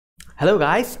Hello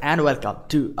guys and welcome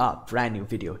to a brand new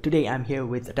video. Today I'm here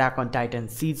with Attack on Titan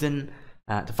season,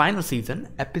 the final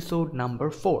season, episode number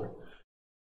 4.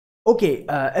 Okay,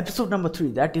 episode number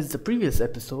 3, that is the previous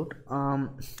episode.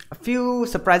 A few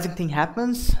surprising thing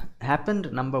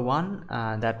happened. Number 1,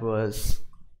 that was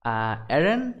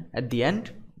Eren at the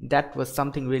end. That was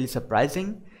something really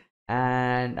surprising,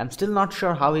 and I'm still not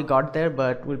sure how he got there,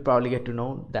 but we'll probably get to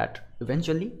know that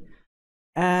eventually.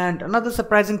 And another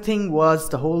surprising thing was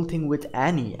the whole thing with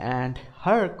Annie and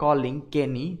her calling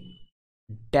Kenny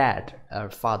dad or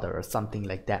father or something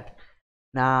like that.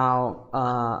 Now,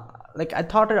 like I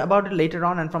thought about it later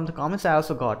on, and from the comments I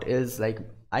also got is like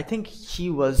I think she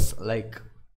was like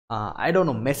I don't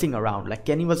know, messing around. Like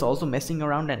Kenny was also messing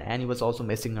around and Annie was also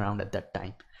messing around at that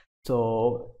time.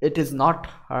 So it is not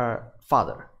her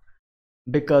father.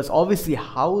 Because obviously,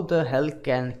 how the hell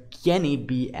can Kenny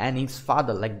be Annie's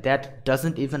father? Like that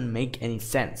doesn't even make any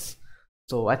sense.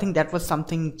 So I think that was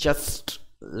something just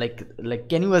like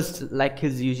Kenny was like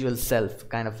his usual self,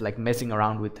 kind of like messing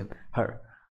around with her.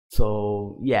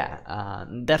 So yeah,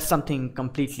 that's something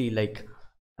completely like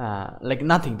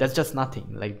nothing. That's just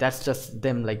nothing. Like that's just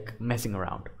them like messing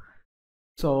around.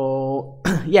 So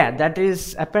yeah, that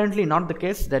is apparently not the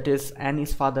case. That is,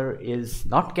 Annie's father is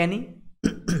not Kenny.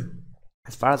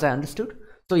 As far as I understood.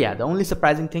 So yeah, the only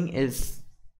surprising thing is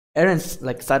Eren's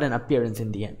like sudden appearance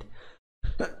in the end.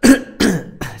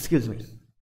 Excuse me.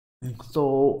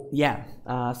 So yeah,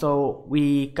 so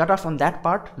we cut off on that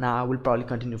part. Now we'll probably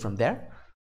continue from there.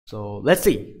 So let's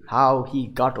see how he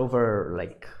got over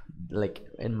like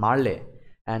in Marley,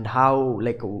 and how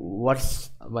like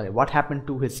what happened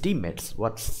to his teammates.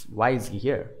 Why is he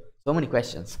here? So many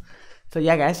questions. So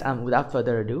yeah guys, without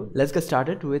further ado, let's get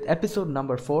started with episode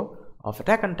number 4 of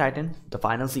Attack on Titan, the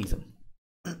final season.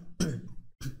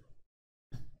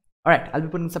 Alright, I'll be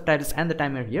putting subtitles and the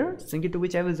timer here. Sync it to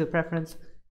whichever is your preference.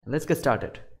 Let's get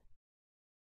started.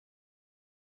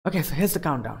 Okay, so here's the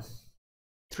countdown.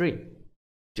 3,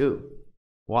 2,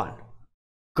 1,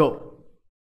 go.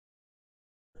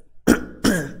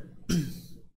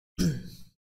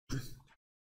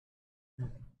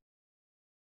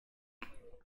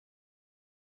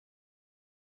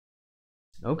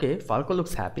 Okay, Falco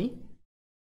looks happy.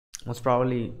 Most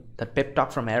probably that pep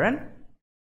talk from Eren.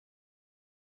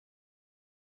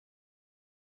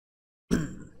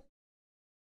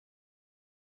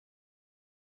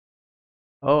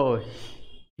 Oh,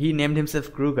 he named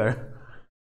himself Kruger.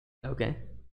 Okay.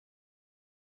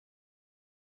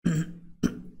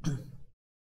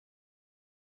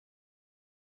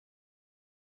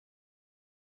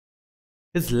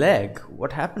 His leg,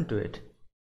 what happened to it?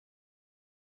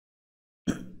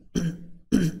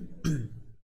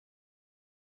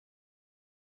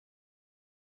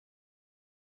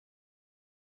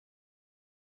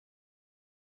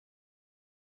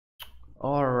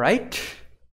 All right.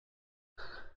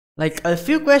 Like a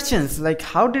few questions, like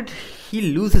how did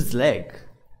he lose his leg?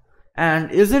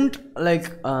 And isn't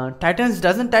like doesn't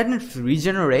Titans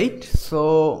regenerate?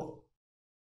 So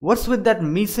what's with that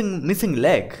missing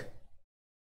leg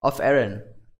of Eren?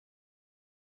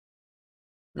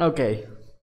 Okay.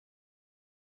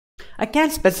 I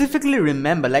can't specifically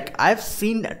remember, like I've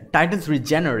seen Titans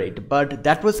regenerate, but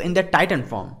that was in their Titan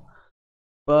form.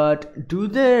 But do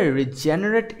they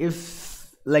regenerate if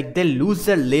like they lose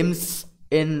their limbs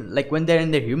in like when they're in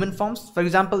their human forms? For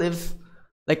example, if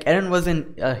like Eren was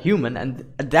in a human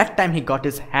and at that time he got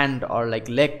his hand or like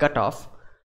leg cut off,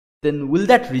 then will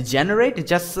that regenerate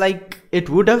just like it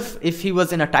would have if he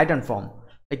was in a Titan form?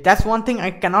 Like that's one thing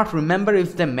I cannot remember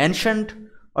if they mentioned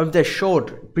or if they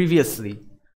showed previously.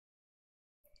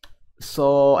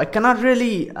 So I cannot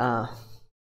really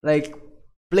like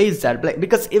place that,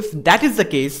 because if that is the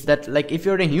case, that like if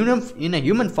you're in a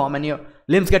human form and your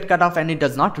limbs get cut off and it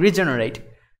does not regenerate,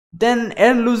 then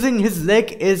Eren losing his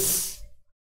leg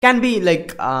can be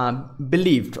like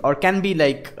believed or can be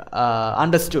like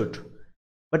understood.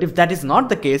 But if that is not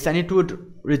the case and it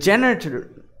would regenerate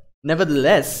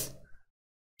nevertheless,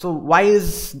 so why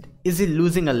is he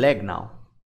losing a leg now?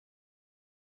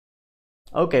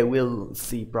 Okay, we'll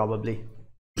see probably.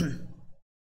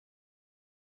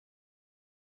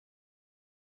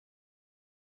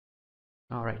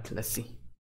 All right, let's see.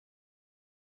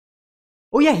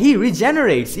 Oh yeah, he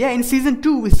regenerates. Yeah, in season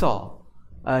 2 we saw.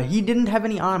 He didn't have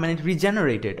any arm and it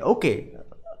regenerated. Okay.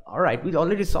 All right, we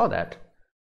already saw that.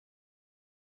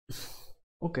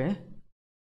 Okay.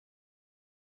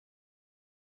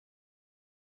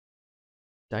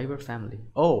 Diver family.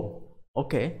 Oh,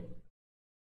 okay.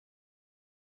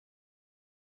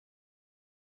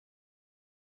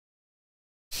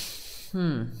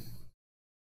 Hmm.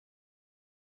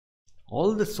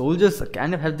 All the soldiers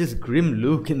kind of have this grim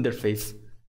look in their face.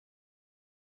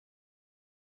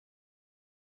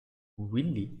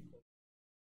 Really?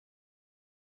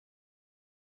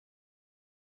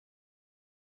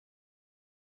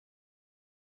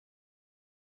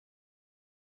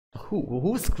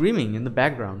 Who's screaming in the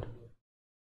background?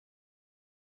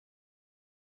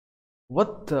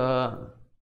 What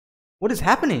what is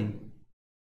happening?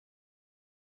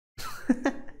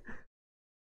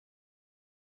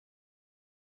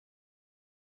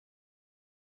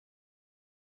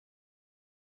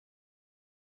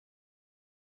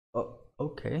 Oh,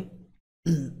 okay.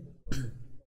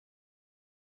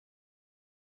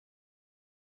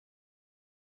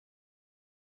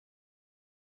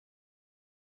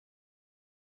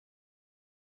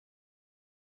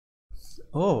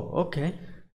 Oh, okay.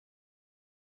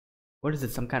 What is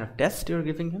it? Some kind of test you're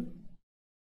giving him?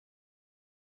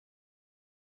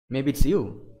 Maybe it's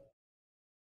you.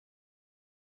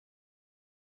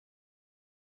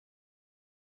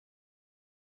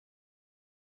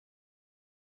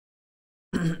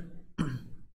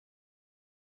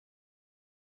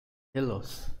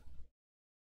 Hellos.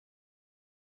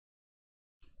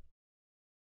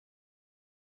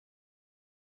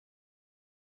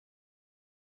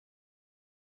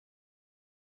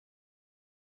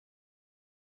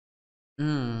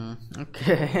 Hmm.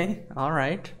 Okay. All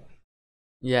right.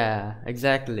 Yeah,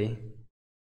 exactly.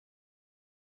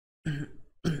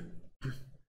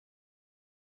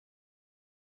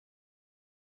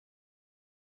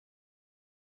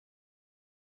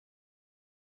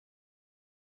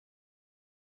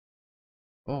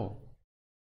 Oh.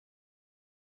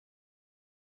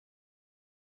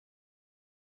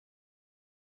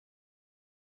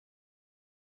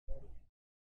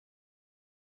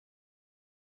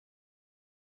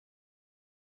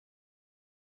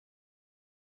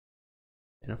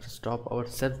 Enough to stop our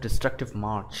self-destructive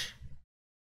march.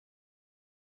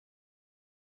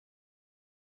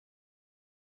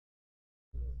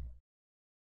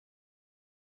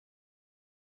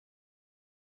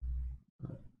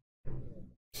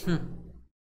 Hmm.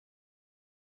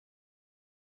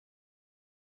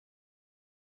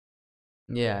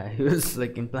 Yeah, he was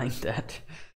like implying that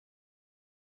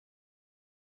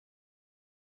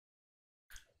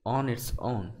on its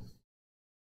own.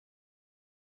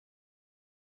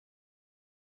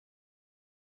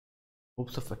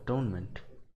 Hopes of atonement.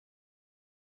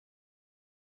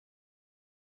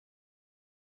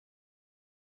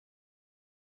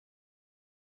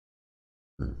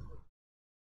 Hmm.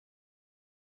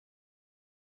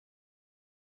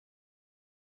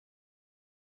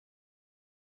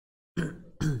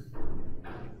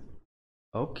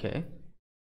 Okay.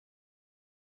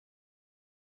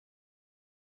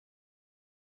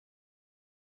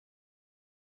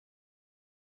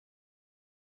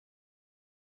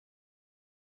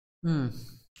 Hmm.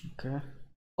 Okay.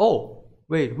 Oh,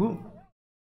 wait, who?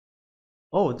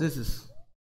 Oh, this is.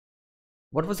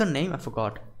 What was her name? I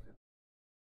forgot.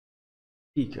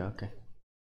 Pika, okay.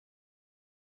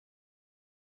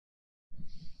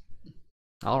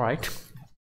 Alright.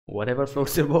 Whatever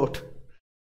floats your boat.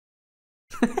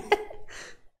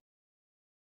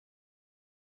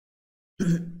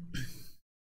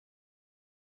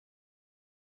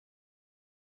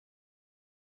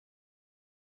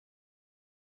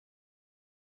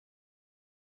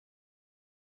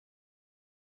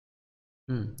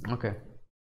 Hmm, okay.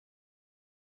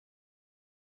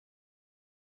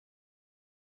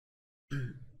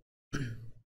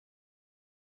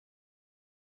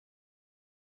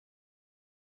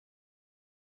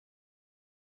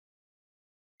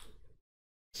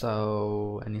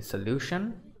 So, any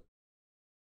solution?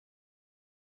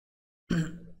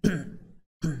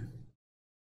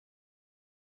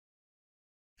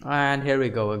 And here we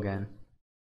go again.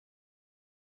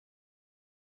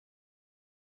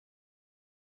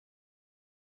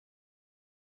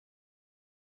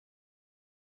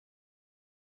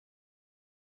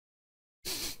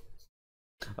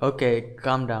 Okay,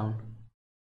 calm down.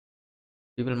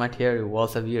 People might hear you,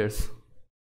 walls have ears.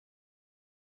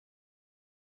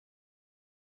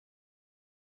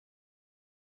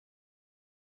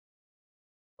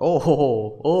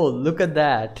 Oh, look at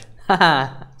that.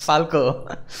 Haha, Falco.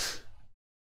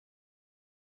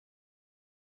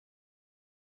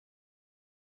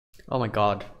 Oh my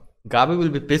god. Gabi will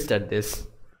be pissed at this.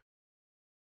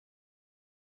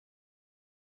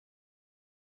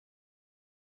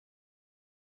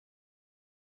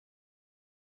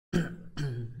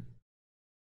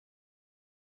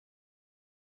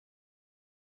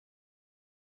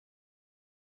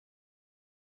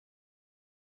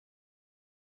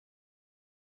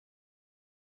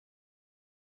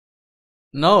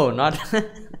 No, not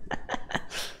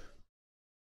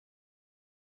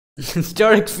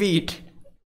historic feat.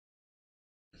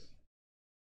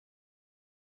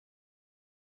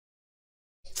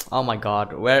 Oh my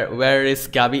god, where is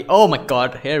Gabby? Oh my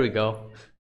god, here we go.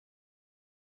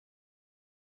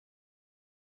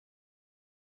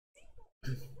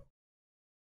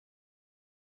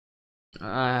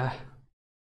 Uh,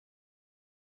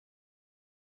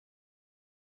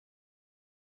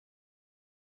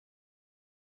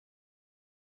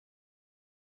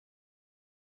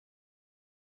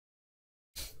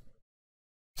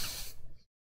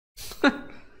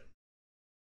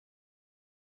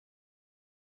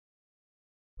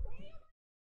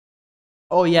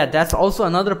 oh yeah, that's also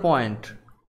another point.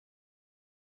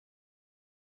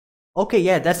 Okay,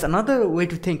 yeah, that's another way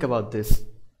to think about this.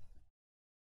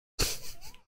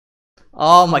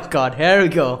 Oh my god, here we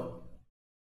go.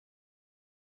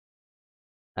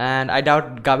 And I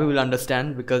doubt Gabi will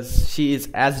understand because she is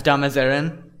as dumb as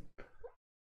Eren.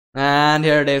 And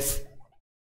here it is.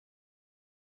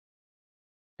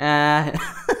 Uh,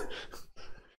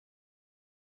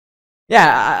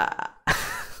 yeah,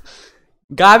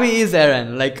 Gabi is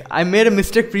Eren. Like, I made a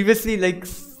mistake previously, like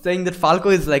saying that Falco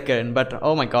is like Eren, but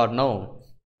oh my god, no.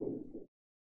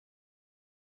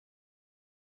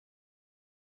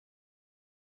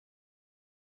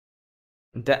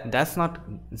 That's not.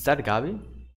 Is that Gabi?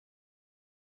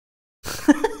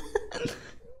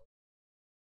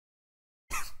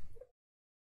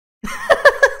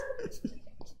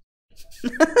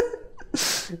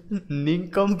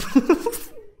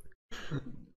 Nincompoop.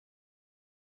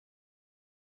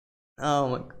 Oh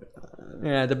my god.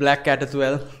 Yeah, the black cat as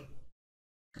well.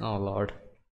 Oh lord.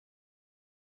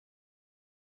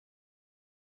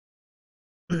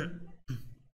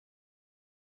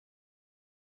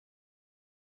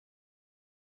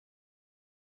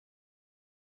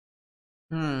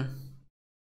 Hmm.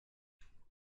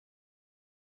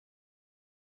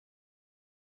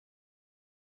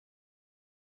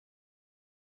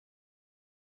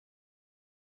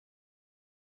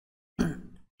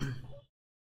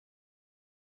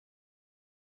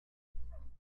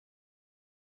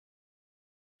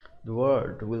 The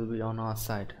world will be on our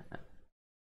side.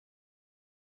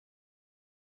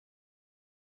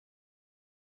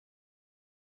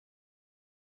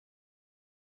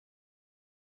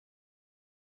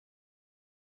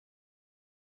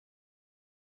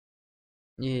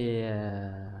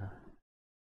 Yeah.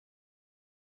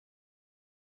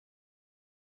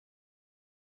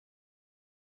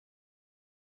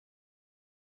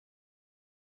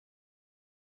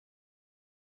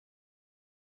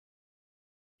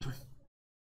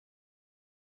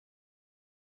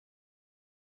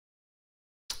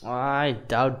 I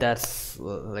doubt that's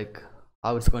like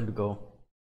how it's going to go.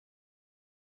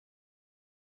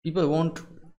 People won't.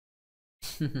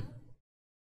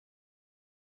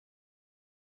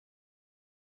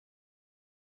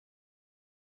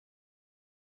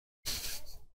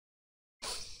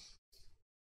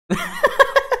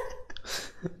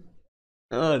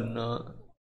 Oh no.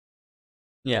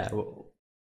 Yeah.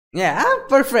 Yeah, I'm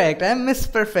perfect. I'm Miss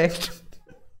Perfect.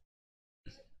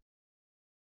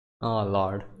 Oh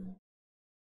lord.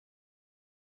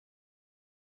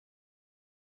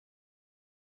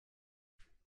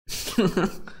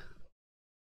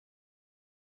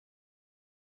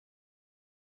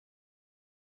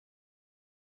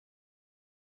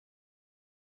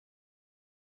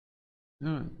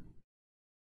 Hmm.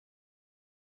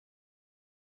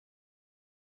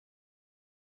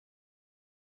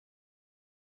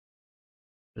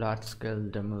 Large scale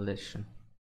demolition.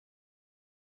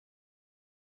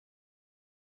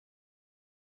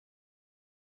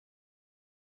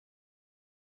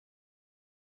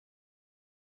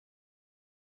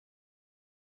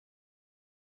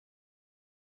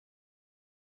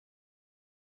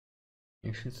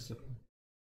 Issues.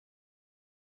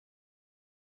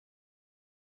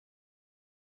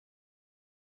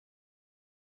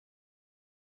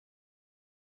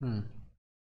 Hmm.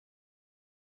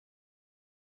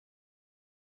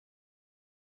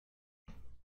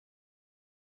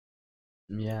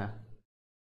 Yeah.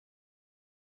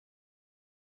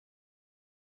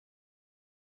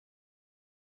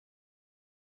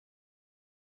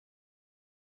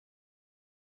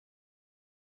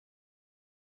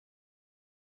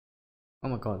 Oh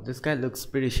my god, this guy looks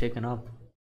pretty shaken up.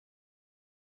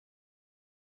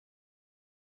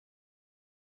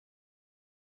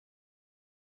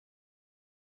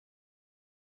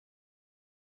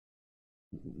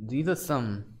 These are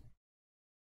some.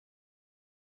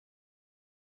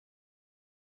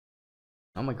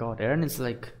 Oh my god, Eren is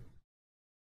like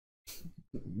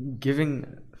giving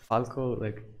Falco,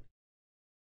 like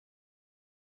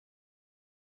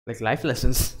life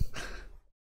lessons.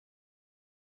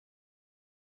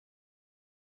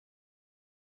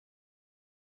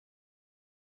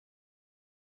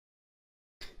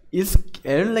 Is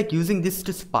Aaron like using this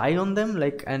to spy on them?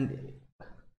 Like, and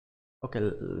okay.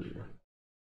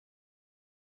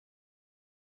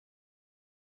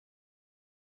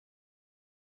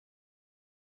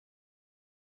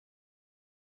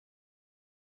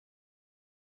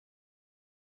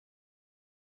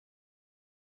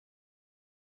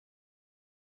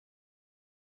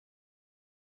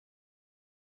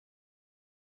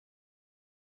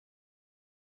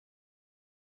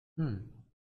 Hmm.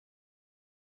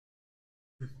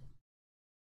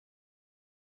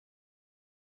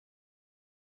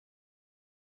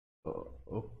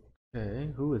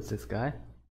 Okay, who is this guy?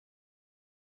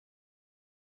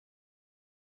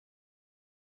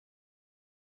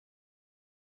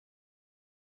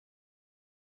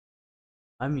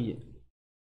 I mean,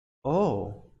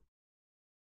 oh,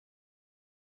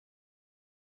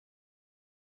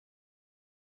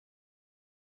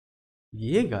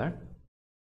 Jaeger?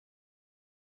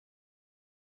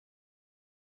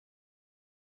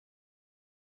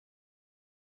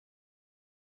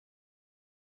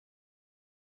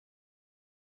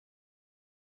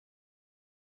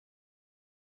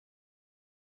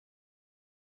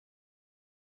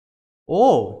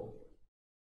 Oh,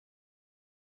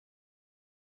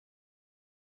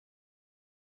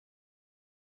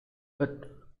 but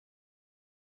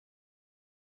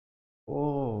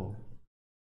oh,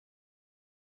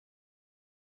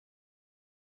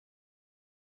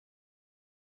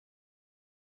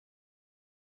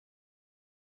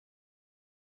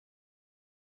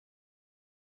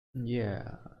 yeah.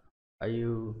 Are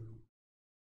you?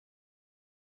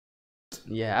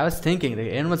 Yeah, I was thinking the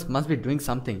Aaron must be doing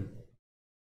something.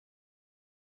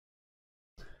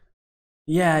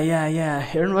 Yeah.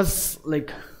 Aaron was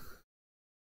like,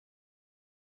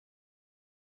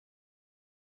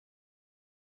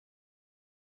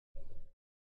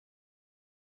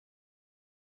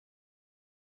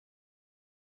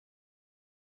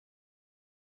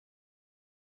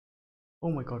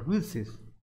 oh my God, who is this?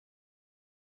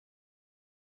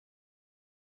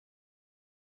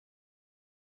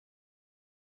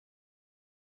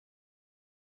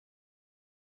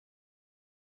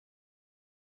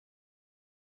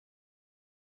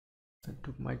 I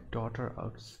took my daughter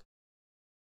out.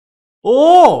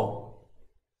 Oh,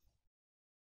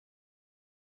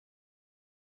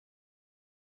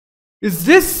 is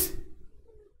this?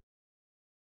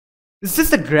 Is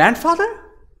this the grandfather?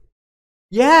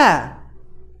 Yeah.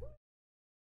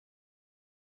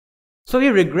 So he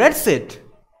regrets it.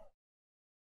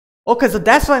 Okay, so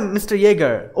that's why Mr.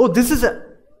 Jaeger. Oh, this is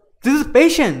a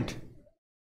patient.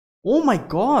 Oh my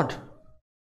God.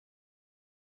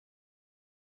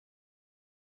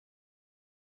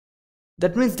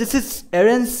 That means this is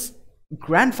Aaron's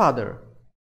grandfather.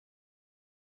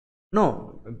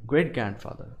 No, great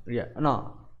grandfather. Yeah,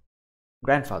 no,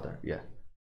 grandfather. Yeah.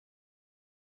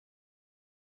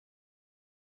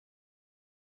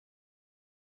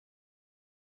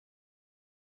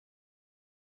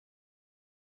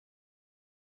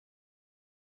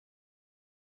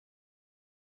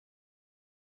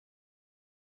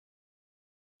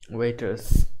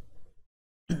 Waiters.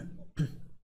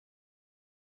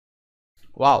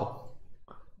 Wow.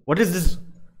 What is this?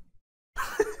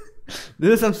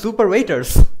 This is some super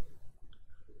waiters.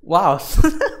 Wow.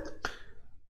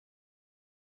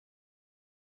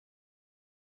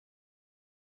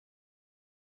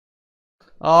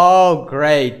 Oh,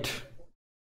 great.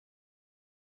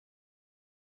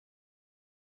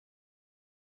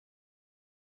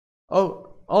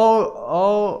 Oh,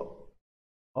 oh.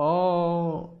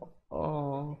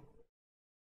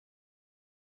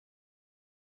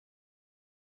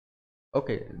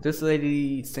 Okay, this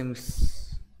lady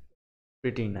seems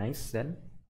pretty nice then.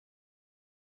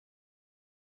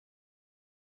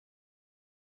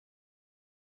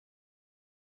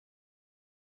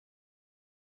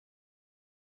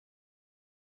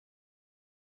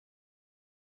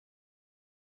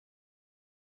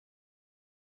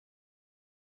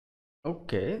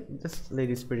 Okay, this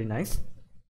lady's pretty nice.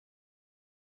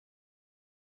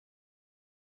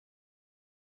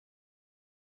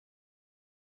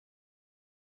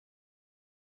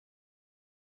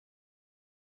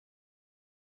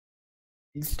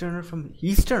 Easterner from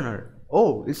Easterner.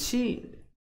 Oh, is she?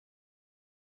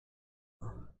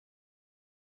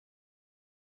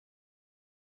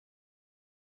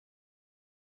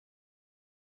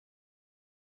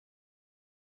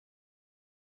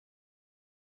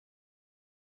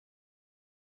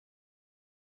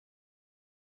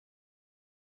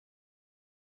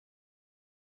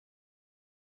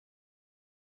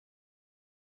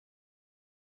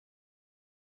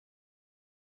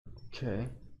 Okay.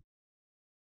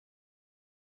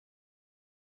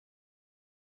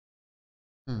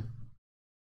 Hmm.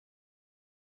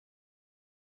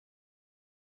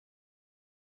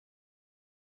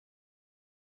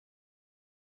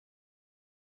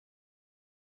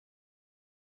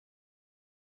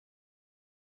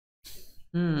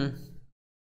 Hmm.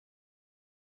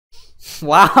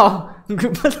 Wow.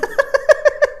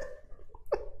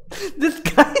 This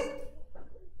guy.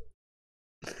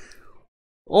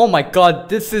 Oh my god,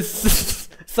 this is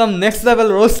some next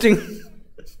level roasting.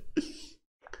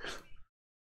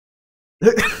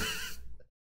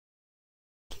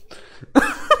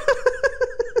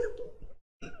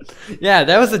 Yeah,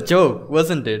 that was a joke,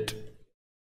 wasn't it?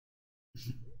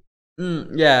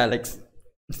 Yeah, like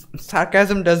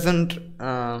sarcasm doesn't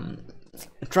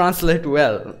translate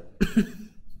well.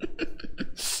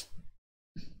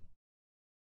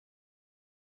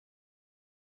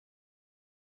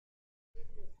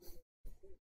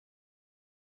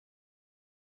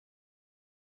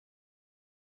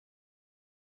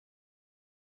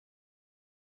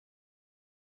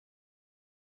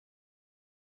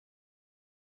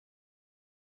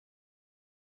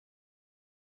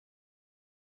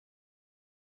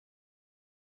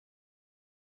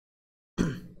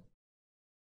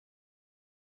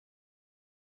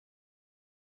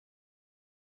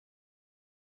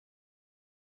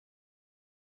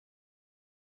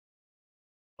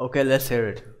 Okay, let's hear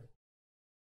it.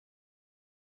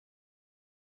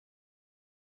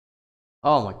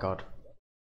 Oh my god.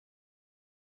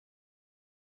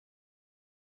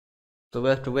 So we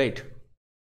have to wait.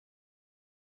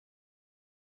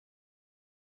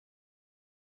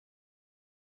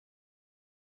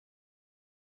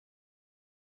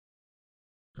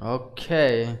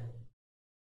 Okay.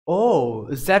 Oh,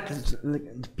 is that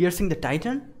like, piercing the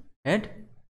Titan head?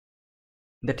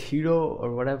 That hero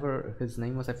or whatever his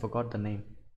name was, I forgot the name.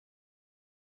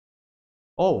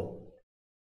 Oh,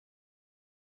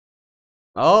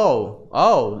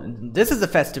 oh, this is a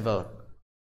festival.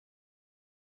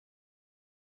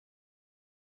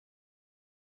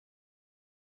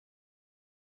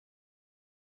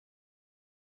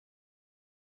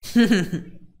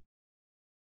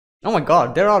 Oh my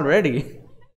god, they're all ready.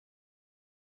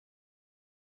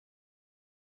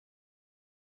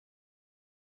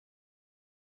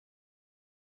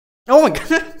 Oh my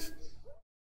god.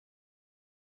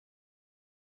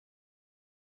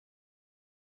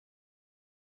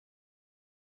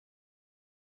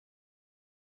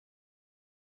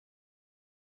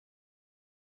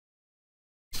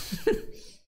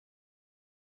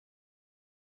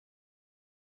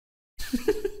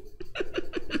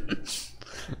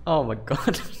 Oh my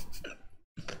god.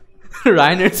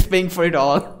 Reiner's paying for it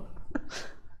all.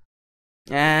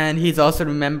 And he's also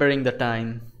remembering the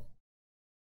time.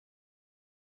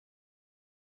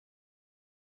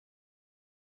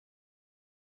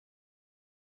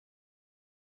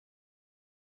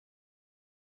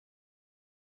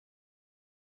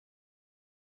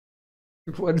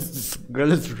 What is this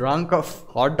girl is drunk of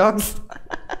hot dogs?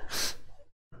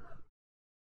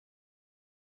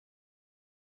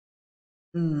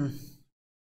 Hmm.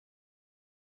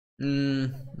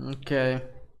 Okay.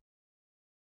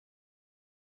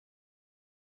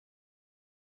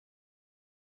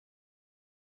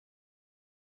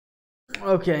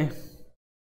 Okay.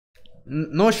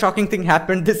 No shocking thing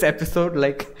happened this episode.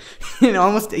 Like in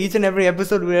almost each and every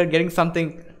episode, we are getting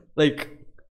something like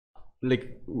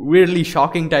weirdly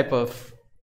shocking type of.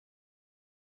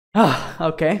 Ah,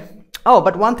 okay. Oh,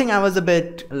 but one thing I was a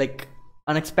bit like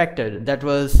unexpected. That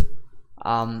was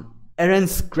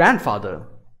Eren's grandfather.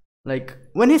 Like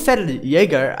when he said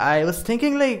Jaeger, I was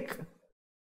thinking like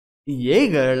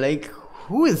Jaeger. Like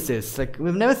who is this? Like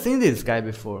we've never seen this guy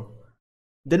before.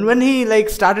 Then when he like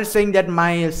started saying that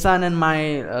my son and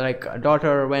my like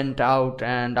daughter went out,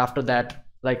 and after that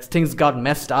like things got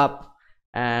messed up,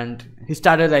 and he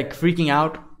started like freaking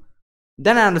out,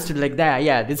 then I understood like that,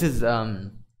 yeah, this is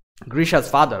Grisha's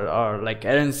father, or like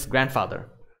Eren's grandfather.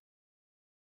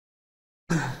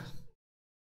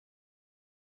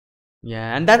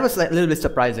 Yeah, and that was like a little bit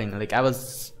surprising. Like I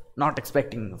was not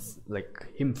expecting like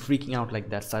him freaking out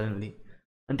like that suddenly,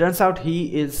 and turns out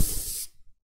he is.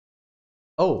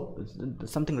 Oh,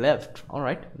 something left. All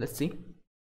right, let's see.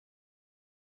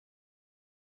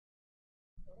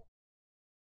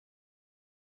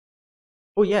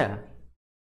 Oh yeah.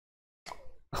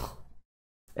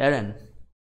 Eren.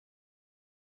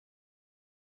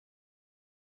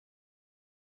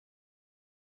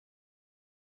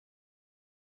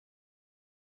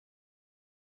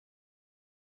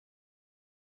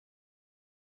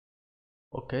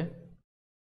 Okay.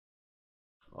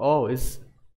 Oh, is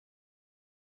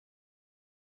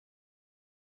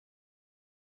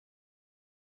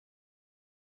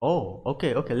Oh,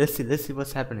 okay, okay. Let's see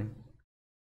what's happening.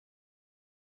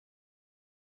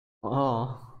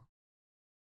 Oh,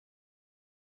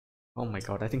 oh my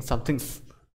God. I think something's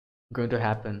going to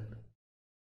happen.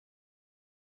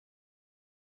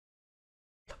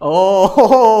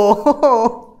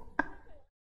 Oh,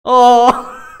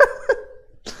 oh,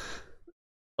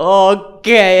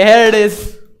 okay. Here it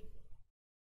is.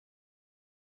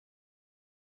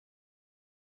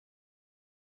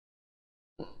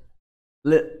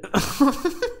 Li-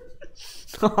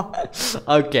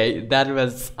 Okay, that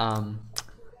was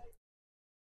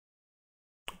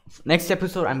next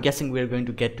episode. I'm guessing we're going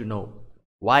to get to know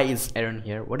why is Eren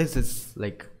here, what is his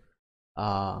like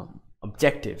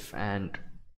objective, and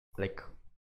like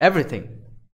everything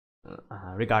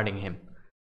regarding him.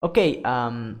 Okay,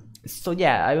 so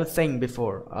yeah, I was saying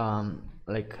before,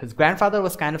 like his grandfather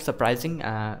was kind of surprising,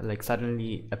 like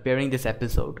suddenly appearing this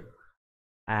episode.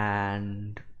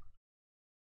 And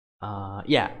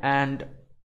yeah, and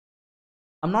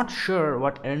I'm not sure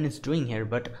what Eren is doing here,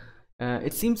 but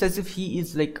it seems as if he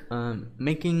is like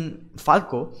making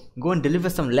Falco go and deliver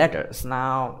some letters.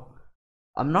 Now,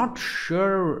 I'm not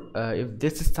sure if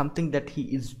this is something that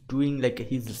he is doing, like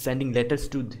he's sending letters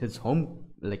to his home,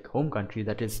 like home country,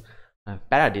 that is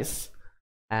Paradis,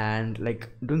 and like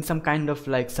doing some kind of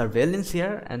like surveillance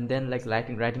here, and then like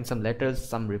writing some letters,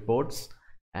 some reports,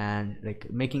 and like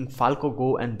making Falco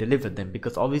go and deliver them,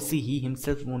 because obviously he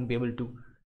himself won't be able to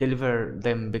deliver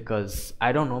them, because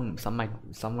I don't know,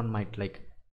 someone might like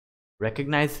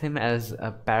recognize him as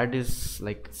a Paradis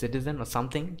like citizen or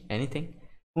something, anything,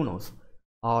 who knows.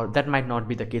 Or that might not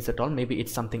be the case at all, maybe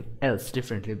it's something else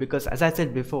differently, because as I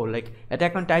said before, like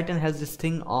Attack on Titan has this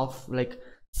thing of like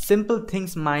simple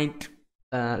things might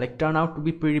like turn out to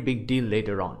be pretty big deal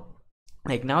later on.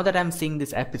 Like now that I'm seeing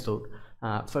this episode,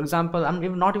 for example,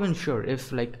 I'm not even sure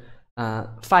if like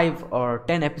 5 or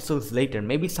 10 episodes later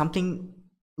maybe something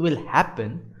will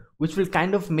happen which will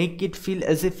kind of make it feel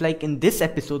as if like in this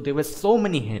episode there were so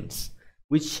many hints,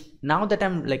 which now that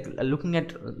I'm like looking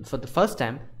at for the first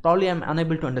time, probably I'm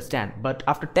unable to understand, but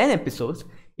after 10 episodes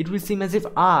it will seem as if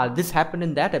this happened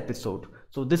in that episode,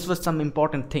 so this was some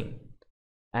important thing,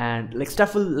 and like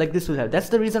stuff will like this will help. That's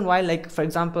the reason why, like for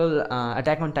example,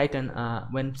 Attack on Titan,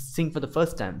 when seeing for the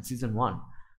first time season 1,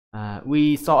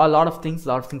 we saw a lot of things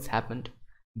happened,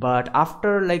 but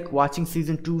after like watching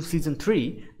season 2, season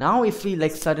 3, now if we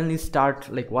like suddenly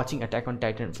start like watching Attack on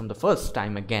Titan from the first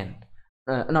time again,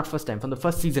 not first time, from the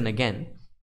first season again,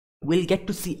 we'll get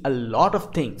to see a lot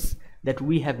of things that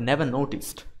we have never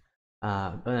noticed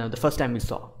the first time we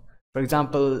saw. For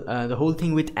example, the whole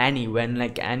thing with Annie, when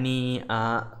like Annie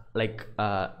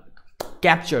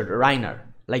captured Reiner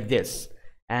like this,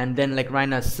 and then like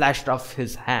Reiner slashed off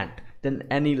his hand, then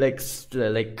Annie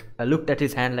looked at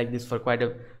his hand like this for quite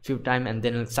a few times, and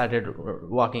then started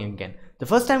walking again. The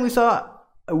first time we saw,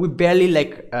 we barely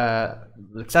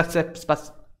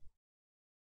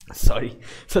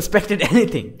suspected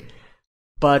anything,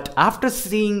 but after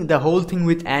seeing the whole thing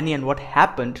with Annie and what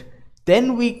happened,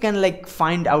 then we can like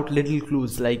find out little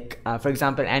clues, like for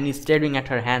example, Annie staring at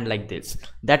her hand like this,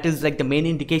 that is like the main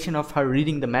indication of her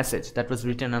reading the message that was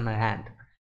written on her hand,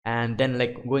 and then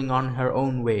like going on her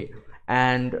own way,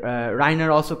 and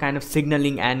Reiner also kind of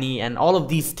signaling Annie, and all of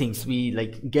these things we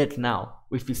like get now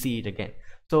if we see it again.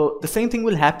 So the same thing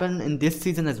will happen in this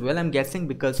season as well, I'm guessing,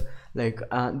 because like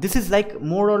this is like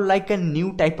more or like a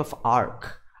new type of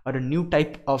arc, or a new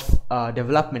type of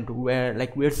development, where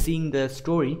like we're seeing the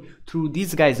story through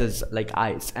these guys' like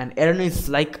eyes, and Eren is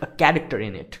like a character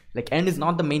in it. Like Eren is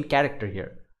not the main character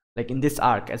here, like in this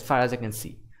arc, as far as I can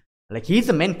see. Like he's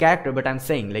the main character, but I'm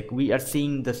saying like we are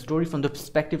seeing the story from the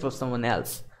perspective of someone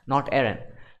else, not Eren.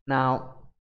 Now,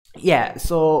 yeah,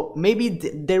 so maybe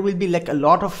there will be like a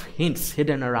lot of hints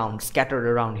hidden around, scattered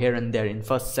around here and there in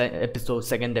first episode,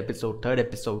 second episode, third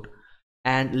episode,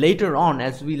 and later on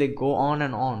as we like go on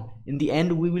and on, in the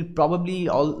end we will probably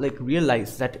all like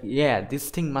realize that yeah, this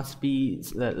thing must be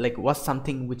like was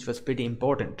something which was pretty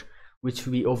important, which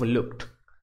we overlooked.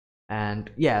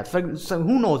 And yeah, so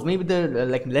who knows, maybe the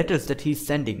like letters that he's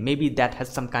sending, maybe that has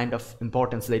some kind of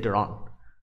importance later on,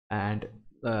 and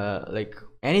like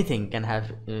anything can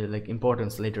have like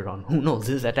importance later on. Who knows?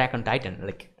 This is Attack on Titan,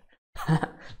 like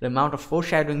the amount of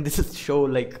foreshadowing this show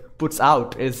like puts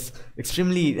out is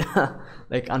extremely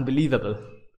like unbelievable.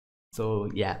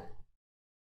 So yeah,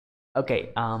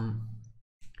 okay,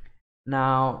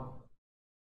 now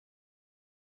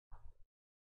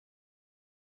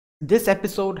this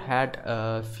episode had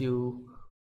a few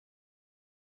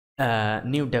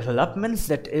new developments,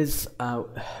 that is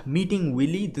meeting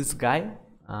Willy, this guy,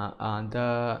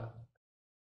 the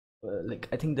like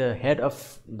I think the head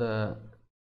of the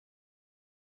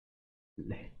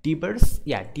Tibers,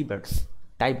 yeah,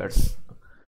 Tibers,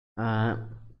 uh,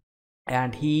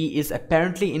 and he is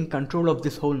apparently in control of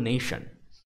this whole nation.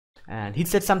 And he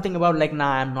said something about like,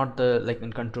 nah, I'm not the like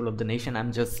in control of the nation,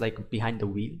 I'm just like behind the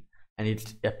wheel, and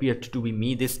it appeared to be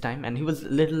me this time. And he was a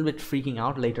little bit freaking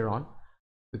out later on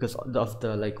because of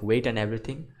the like weight and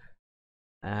everything.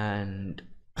 And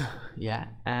yeah,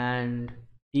 and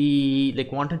he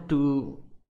like wanted to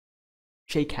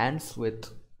shake hands with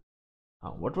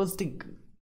what was the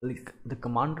like the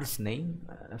commander's name?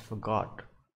 I forgot.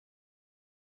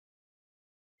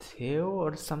 Theo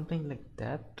or something like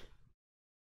that.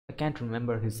 I can't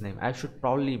remember his name. I should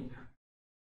probably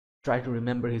try to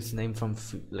remember his name from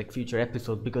like future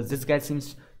episodes, because this guy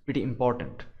seems pretty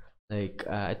important. Like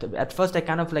at first I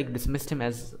kind of like dismissed him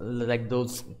as like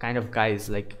those kind of guys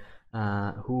like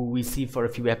who we see for a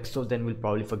few episodes then we'll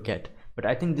probably forget. But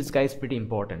I think this guy is pretty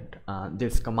important,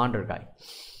 this commander guy,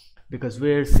 because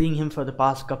we're seeing him for the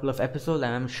past couple of episodes,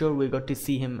 and I'm sure we got to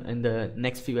see him in the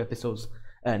next few episodes,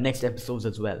 next episodes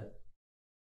as well.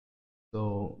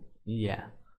 So yeah.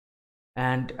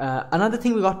 And another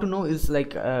thing we got to know is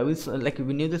like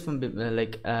we knew this from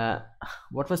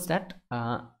what was that,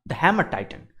 the Hammer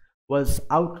Titan was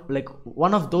out, like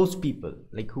one of those people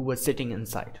like who was sitting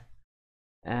inside.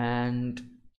 And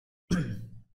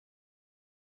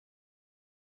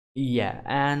yeah,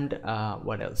 and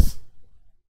what else,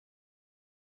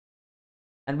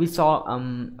 and we saw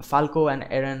Falco and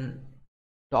Eren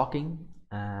talking.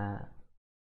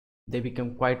 They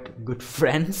become quite good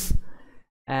friends.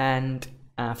 And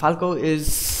Falco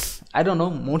is, I don't know,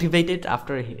 motivated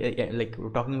after like we're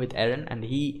talking with Eren, and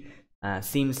he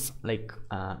seems like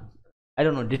I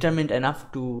don't know, determined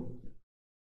enough to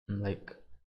like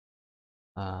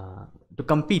to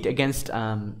compete against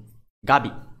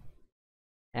Gabi.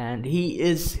 And he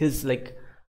is his like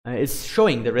is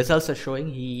showing, the results are showing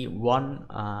he won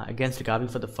against Gabi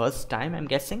for the first time, I'm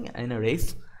guessing, in a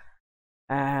race.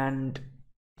 And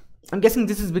I'm guessing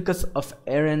this is because of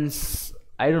Eren's,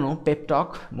 I don't know, pep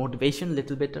talk, motivation,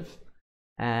 little bit of,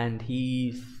 and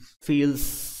he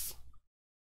feels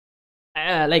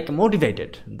like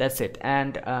motivated. That's it.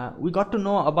 And we got to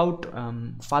know about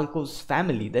Falco's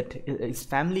family, that his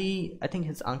family, I think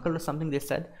his uncle or something they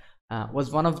said,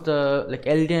 was one of the like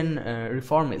Eldian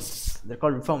reformists. They're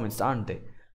called reformists, aren't they?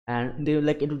 And they were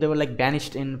like they were like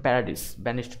banished to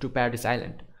Paradise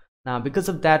Island. Now because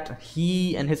of that,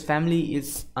 he and his family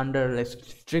is under like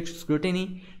strict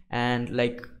scrutiny and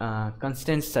like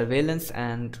constant surveillance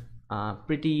and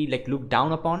pretty like looked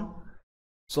down upon.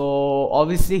 So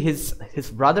obviously his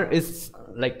brother is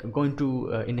like going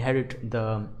to inherit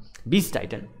the Beast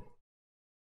Titan,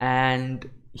 and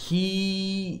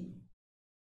he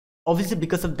obviously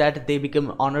because of that they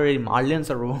become honorary Marleyans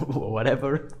or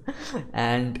whatever.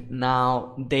 And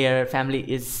now their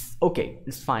family is okay,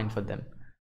 it's fine for them.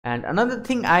 And another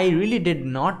thing I really did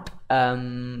not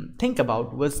think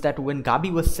about was that when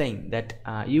Gabi was saying that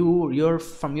you're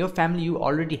from your family, you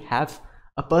already have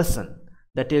a person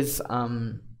that is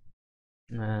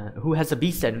who has a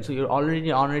Beast Titan, so you're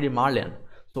already honorary Marleyan.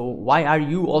 So why are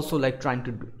you also like trying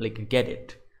to like get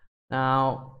it?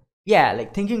 Now, yeah,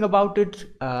 like thinking about it,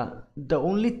 the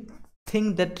only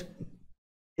thing that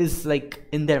is like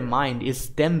in their mind is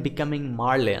them becoming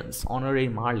Marleyans, honorary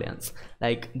Marleyans.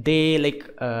 Like they like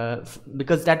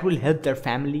because that will help their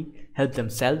family, help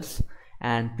themselves,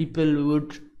 and people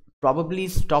would probably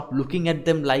stop looking at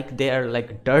them like they are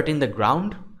like dirt in the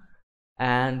ground.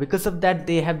 And because of that,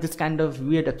 they have this kind of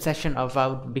weird obsession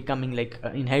about becoming like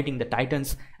inheriting the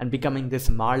Titans and becoming this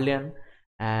Marleyan,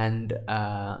 and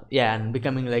yeah, and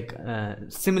becoming like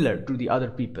similar to the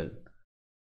other people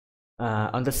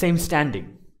on the same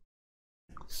standing.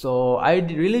 So I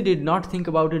really did not think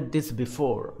about it this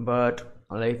before, but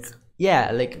like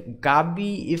yeah, like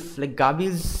Gabi, if like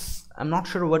Gabi's, I'm not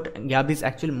sure what Gabi's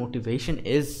actual motivation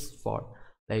is for.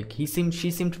 Like she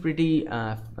seemed pretty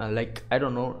like I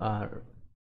don't know,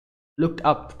 looked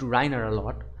up to Reiner a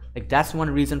lot. Like that's one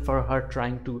reason for her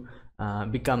trying to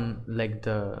become like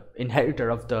the inheritor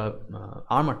of the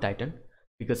Armor Titan,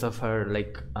 because of her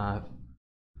like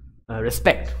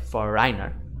respect for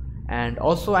Reiner. And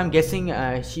also I'm guessing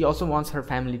she also wants her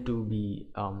family to be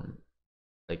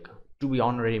like to be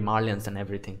honorary Marleyans and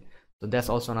everything. So that's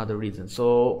also another reason.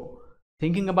 So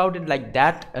thinking about it like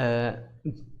that,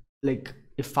 like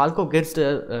if Falco gets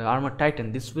the Armor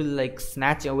Titan, this will like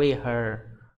snatch away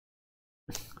her,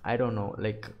 I don't know,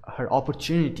 like her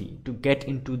opportunity to get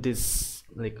into this,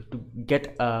 like to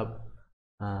get a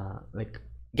like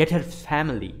get her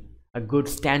family a good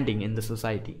standing in the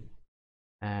society.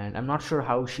 and I'm not sure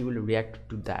how she will react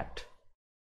to that.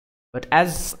 But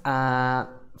as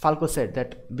Falco said,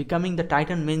 that becoming the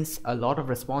Titan means a lot of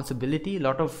responsibility, a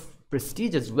lot of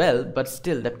prestige as well, but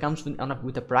still that comes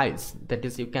with a price. That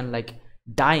is, you can like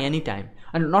die anytime,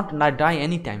 and not die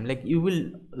anytime, like you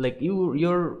will, like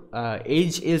your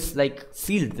age is like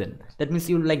sealed. Then that means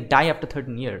you will like die after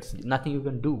 13 years, nothing you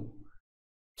can do.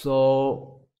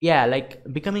 So yeah, like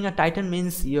becoming a Titan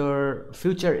means your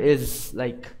future is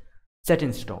like set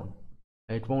in stone,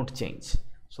 it won't change.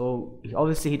 So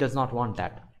obviously he does not want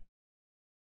that.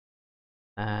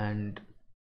 And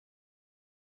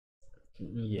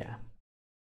yeah.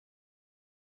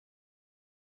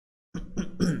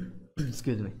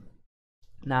 Excuse me.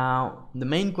 Now the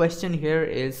main question here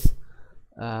is,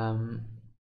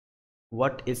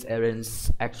 what is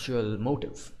Eren's actual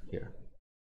motive here?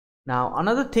 Now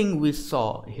another thing we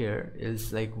saw here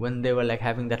is like when they were like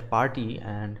having that party,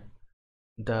 and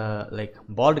the like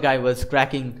bald guy was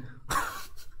cracking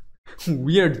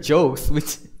weird jokes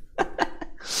which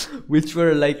which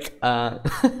were like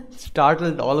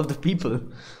startled all of the people.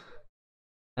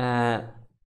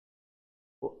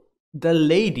 The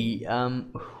lady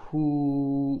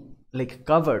who like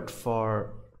covered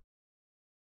for,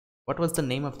 what was the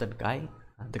name of that guy,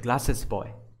 the glasses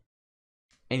boy.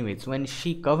 Anyways, when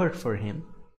she covered for him,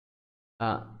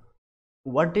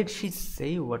 what did she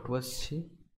say? What was she?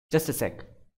 Just a sec.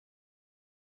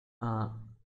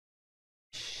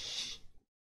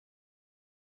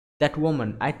 That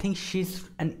woman, I think she's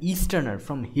an Easterner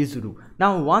from Hizuru.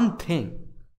 Now one thing,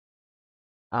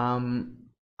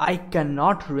 I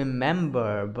cannot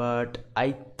remember, but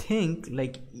I think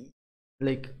like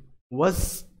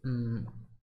was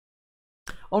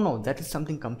oh no, that is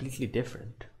something completely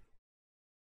different.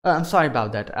 I'm sorry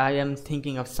about that. I am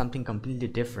thinking of something completely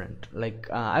different. Like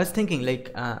I was thinking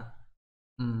like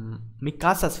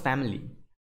Mikasa's family.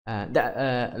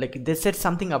 Like they said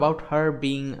something about her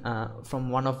being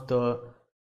from one of the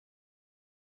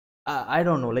I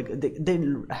don't know, like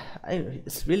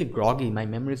it's really groggy, my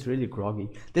memory is really groggy.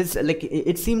 This like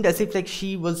it seemed as if like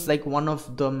she was like one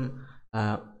of them,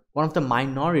 one of the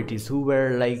minorities who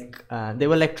were like they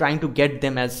were like trying to get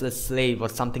them as a slave or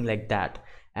something like that,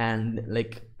 and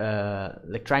like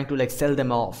trying to like sell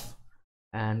them off.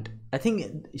 And I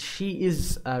think she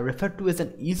is referred to as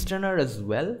an Easterner as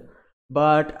well,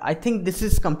 but I think this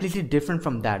is completely different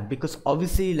from that, because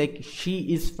obviously like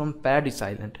she is from Paradise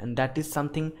Island, and that is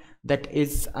something that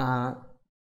is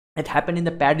it happened in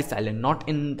the Paradise Island, not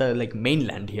in the like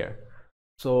mainland here.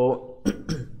 So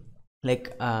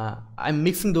like I'm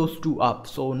mixing those two up,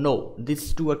 so no,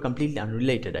 these two are completely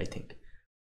unrelated, I think.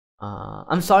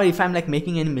 I'm sorry if I'm like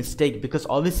making any mistake, because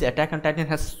obviously Attack on Titan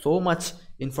has so much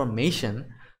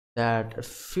information that a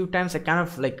few times I kind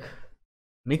of like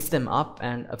mix them up,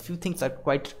 and a few things are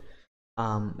quite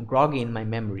groggy in my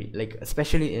memory, like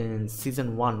especially in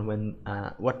season 1 when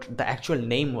what the actual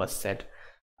name was said.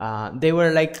 They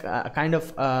were like a kind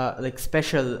of like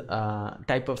special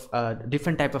type of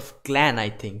different type of clan, I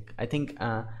think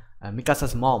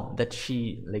Mikasa's mom, that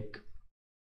she like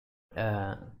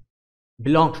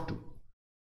belonged to.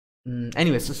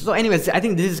 Anyways, I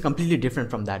think this is completely different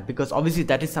from that, because obviously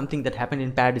that is something that happened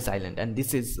in Paradise Island, and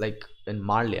this is like in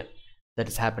Marlian that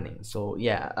is happening. So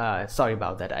yeah, sorry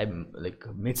about that, I like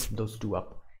mixed those two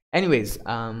up. Anyways,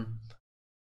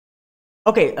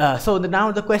 okay, so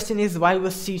now the question is, why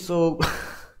was she so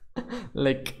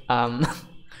like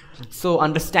so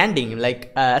understanding?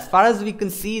 Like as far as we can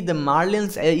see, the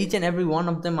Marlians, each and every one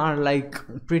of them are like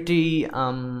pretty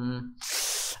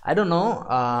I don't know,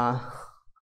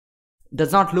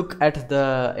 does not look at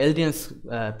the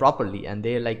Eldians properly, and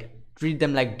they like treat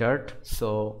them like dirt.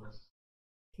 So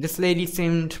this lady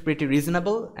seemed pretty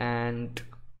reasonable, and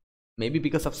maybe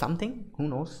because of something, who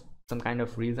knows, some kind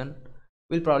of reason.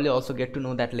 We'll probably also get to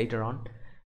know that later on.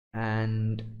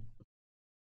 And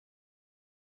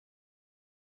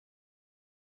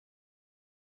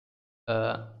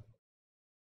all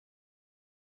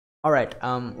right,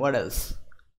 what else?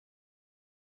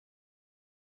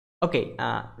 Okay,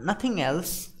 nothing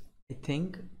else, I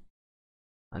think.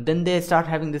 And then they start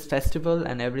having this festival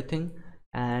and everything,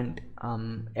 and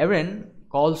Eren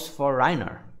calls for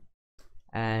Reiner,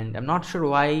 and I'm not sure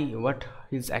what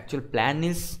his actual plan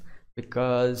is,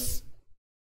 because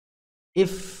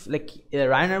if like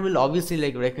Reiner will obviously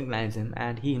like recognize him,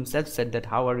 and he himself said that,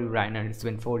 how are you, Reiner, it's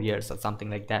been 4 years or something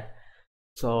like that.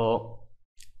 So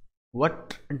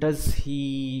what does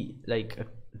he like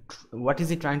what is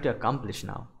he trying to accomplish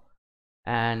now?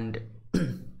 And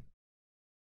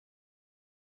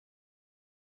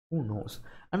who knows?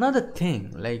 Another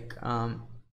thing, like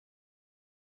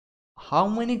how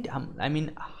many I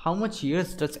mean, how much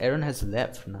years does Eren has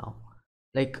left now?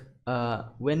 Like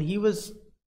when he was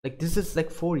like, this is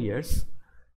like 4 years,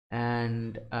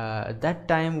 and at that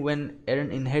time when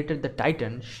Eren inherited the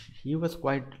Titan, he was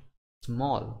quite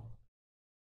small,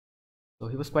 so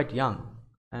he was quite young.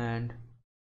 And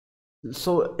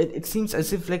so it seems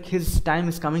as if like his time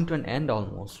is coming to an end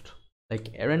almost.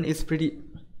 Like Eren is pretty,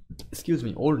 excuse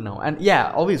me, old now. And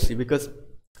yeah, obviously, because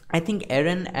I think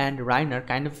Eren and Reiner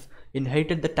kind of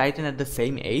inherited the Titan at the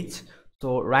same age.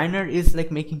 So Reiner is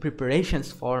like making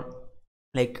preparations for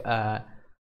like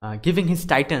giving his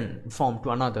Titan form to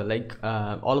another. Like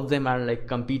all of them are like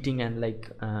competing, and like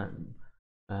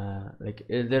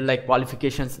they're like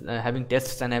qualifications, having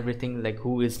tests and everything, like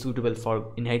who is suitable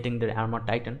for inheriting the armored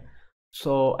Titan.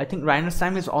 So I think Reiner's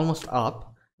time is almost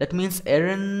up. That means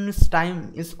Eren's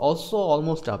time is also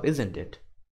almost up, isn't it?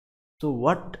 So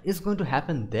what is going to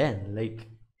happen then? Like,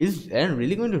 is Eren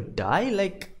really going to die?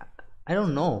 Like, I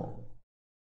don't know.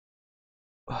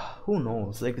 Who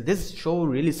knows? Like, this show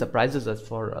really surprises us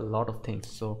for a lot of things.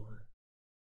 So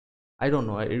I don't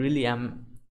know. I really am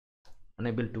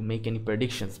unable to make any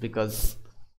predictions, because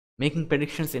making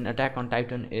predictions in Attack on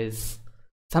Titan is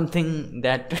something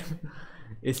that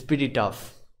is pretty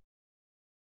tough.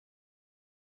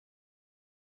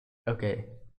 Okay,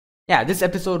 yeah, this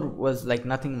episode was like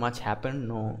nothing much happened,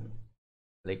 no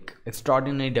like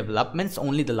extraordinary developments.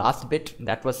 Only the last bit,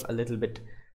 that was a little bit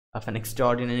of an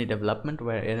extraordinary development,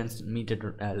 where Eren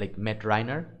met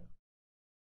Reiner,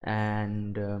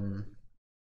 and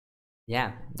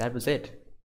yeah, that was it.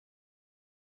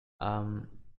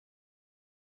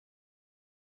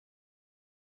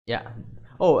 Yeah.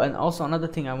 Oh, and also another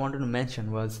thing I wanted to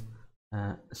mention was,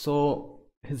 so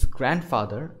his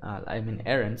grandfather, I mean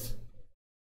Eren's,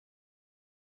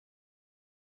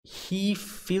 he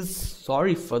feels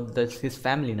sorry for his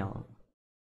family now.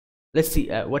 Let's see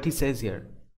what he says here.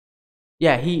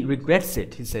 Yeah, he regrets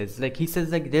it. He says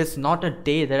like there's not a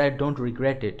day that I don't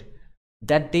regret it.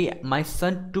 That day my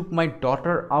son took my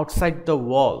daughter outside the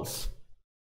walls.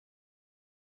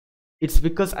 It's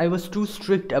because I was too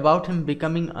strict about him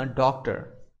becoming a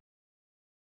doctor.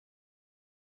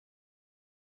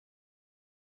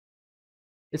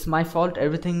 It's my fault.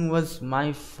 Everything was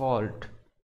my fault.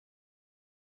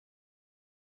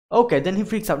 Okay, then he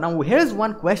freaks out. Now here's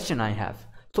one question I have.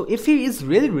 So if he is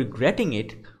really regretting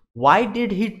it, why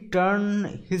did he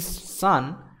turn his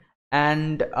son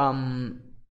and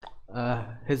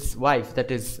his wife, that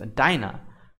is Dinah,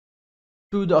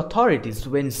 to the authorities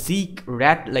when Zeke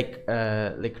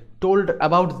told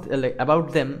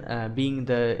about them being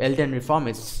the Elden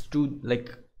reformists, to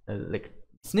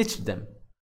snitched them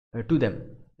to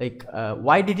them?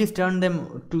 Why did he turn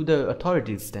them to the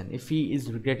authorities then, if he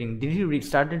is regretting? Did he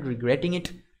started regretting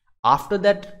it after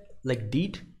that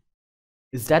deed?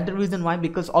 Is that the reason why?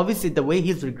 Because obviously the way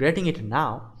he's regretting it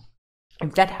now,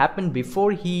 if that happened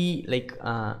before he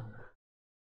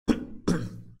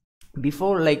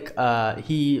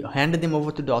he handed them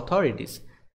over to the authorities,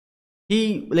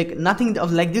 he nothing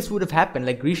of this would have happened.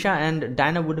 Grisha and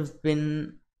Dinah would have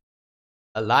been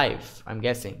alive, I'm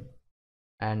guessing,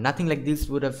 and nothing like this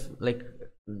would have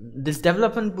this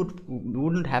development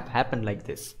wouldn't have happened like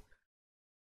this.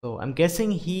 So I'm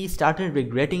guessing he started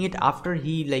regretting it after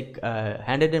he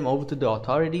handed them over to the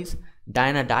authorities.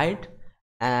 Dinah died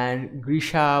and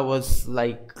Grisha was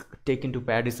taken to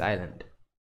Paradise Island,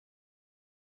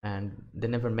 and they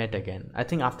never met again. I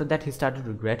think after that he started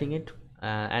regretting it.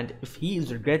 And if he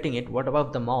is regretting it, what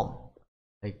about the mom?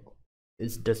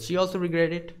 Does she also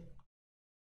regret it?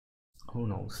 Who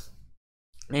knows?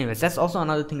 Anyways, that's also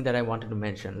another thing that I wanted to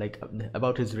mention,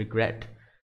 about his regret.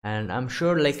 And I'm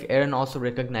sure Eren also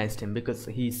recognized him, because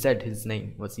he said his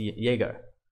name was Jaeger.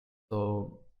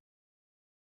 So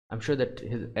I'm sure that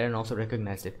Eren also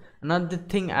recognized it. Another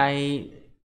thing I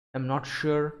am not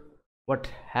sure what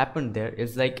happened there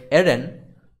is Eren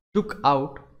took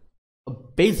out a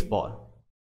baseball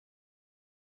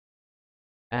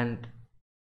and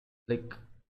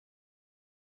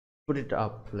put it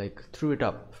up, threw it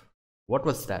up. What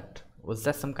was that? Was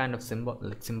that some kind of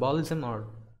symbolism or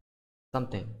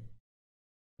something?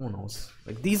 Who knows?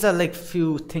 These are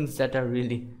few things that are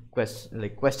really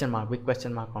big question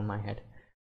mark on my head.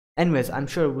 Anyways, I'm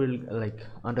sure we'll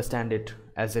understand it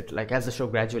as the show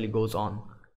gradually goes on.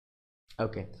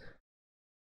 Okay.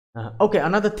 Okay,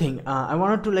 another thing, I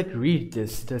wanted to read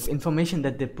this information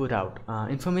that they put out.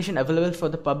 Information available for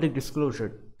the public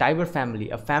disclosure. Tybur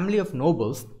family, a family of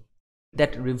nobles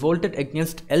that revolted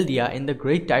against Eldia in the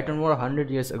Great Titan War 100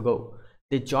 years ago.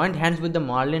 They joined hands with the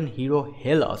Marleyan hero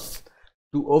Helos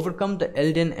to overcome the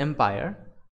Elden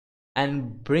Empire.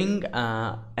 and bring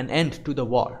an end to the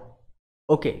war.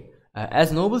 Okay,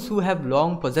 as nobles who have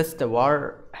long possessed the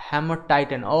war hammer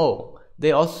titan,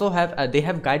 they also have they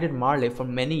have guided Marley for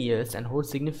many years and hold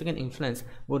significant influence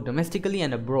both domestically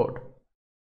and abroad.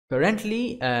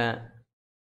 Currently,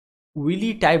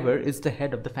 Willie Tiber is the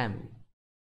head of the family.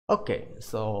 Okay,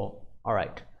 so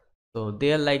alright, so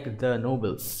they are like the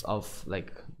nobles of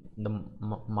like the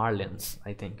Marlins,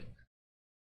 I think.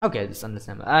 Okay, this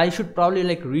understandable. I should probably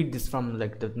like read this from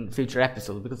like the future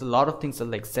episode, because a lot of things are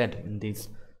like said in these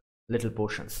little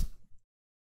portions.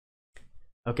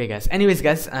 Okay guys, anyways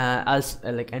guys, I'll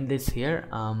like end this here.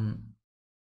 I'm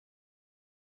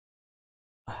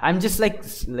just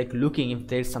like looking if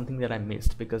there's something that I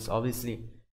missed, because obviously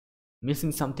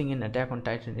missing something in Attack on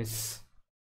Titan is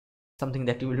something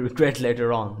that you will regret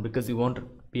later on, because you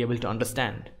won't be able to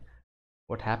understand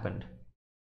what happened.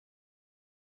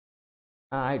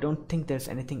 I don't think there's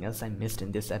anything else I missed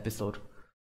in this episode.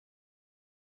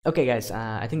 Okay guys,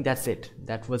 I think that's it.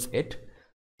 That was it.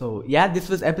 So yeah, this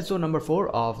was episode number 4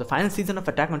 of the final season of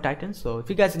Attack on Titan. So if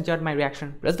you guys enjoyed my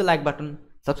reaction, press the like button,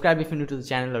 subscribe if you're new to the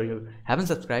channel or you haven't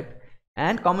subscribed,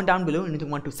 and comment down below anything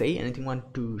you want to say, anything you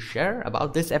want to share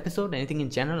about this episode, anything in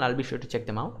general. I'll be sure to check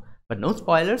them out, but no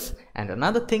spoilers. And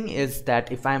another thing is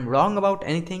that if I'm wrong about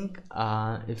anything,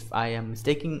 if I am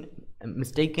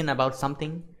mistaken about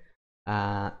something,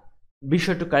 be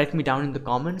sure to correct me down in the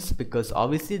comments, because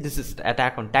obviously this is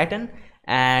Attack on Titan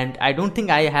and I don't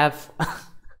think I have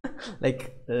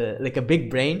like a big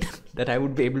brain that I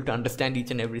would be able to understand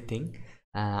each and everything.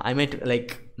 I might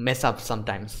like mess up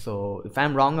sometimes, so if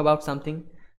I'm wrong about something,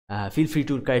 feel free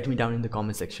to correct me down in the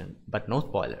comment section, but no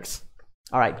spoilers.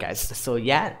 Alright guys, so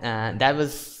yeah, that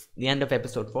was the end of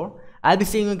episode 4. I'll be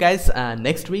seeing you guys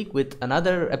next week with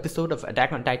another episode of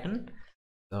Attack on Titan.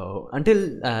 So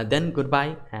until then,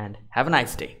 goodbye and have a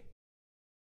nice day.